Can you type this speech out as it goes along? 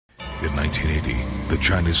In 1980, the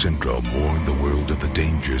China Syndrome warned the world of the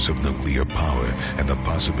dangers of nuclear power and the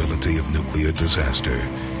possibility of nuclear disaster.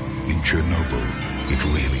 In Chernobyl, it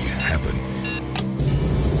really happened.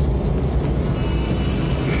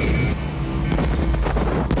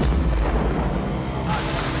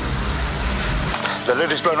 The lid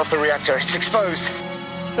has blown off the reactor. It's exposed.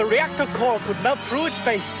 The reactor core could melt through its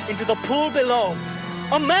base into the pool below.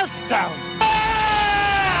 A meltdown!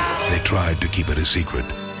 They tried to keep it a secret.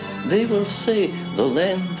 They will say the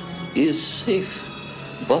land is safe,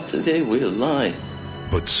 but they will lie.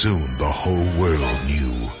 But soon the whole world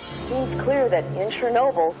knew. It seems clear that in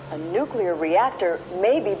Chernobyl, a nuclear reactor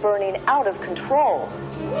may be burning out of control.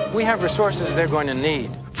 We have resources they're going to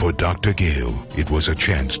need. For Dr. Gale, it was a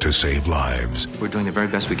chance to save lives. We're doing the very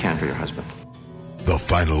best we can for your husband. The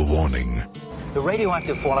final warning. The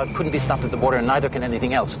radioactive fallout couldn't be stopped at the border, and neither can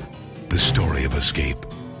anything else. The story of escape.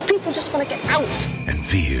 People just want to get out. And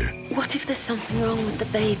fear. What if there's something wrong with the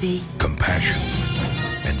baby? Compassion.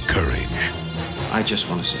 And courage. I just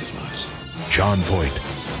want to save lives. John Voight.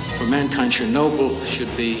 For mankind, Chernobyl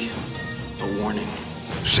should be a warning.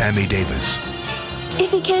 Sammi Davis.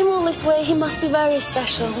 If he came all this way, he must be very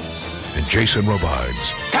special. And Jason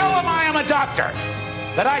Robards. Tell him I am a doctor.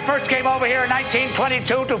 That I first came over here in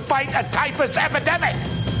 1922 to fight a typhus epidemic.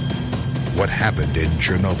 What happened in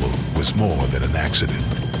Chernobyl was more than an accident.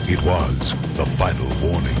 It was the final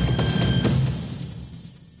warning.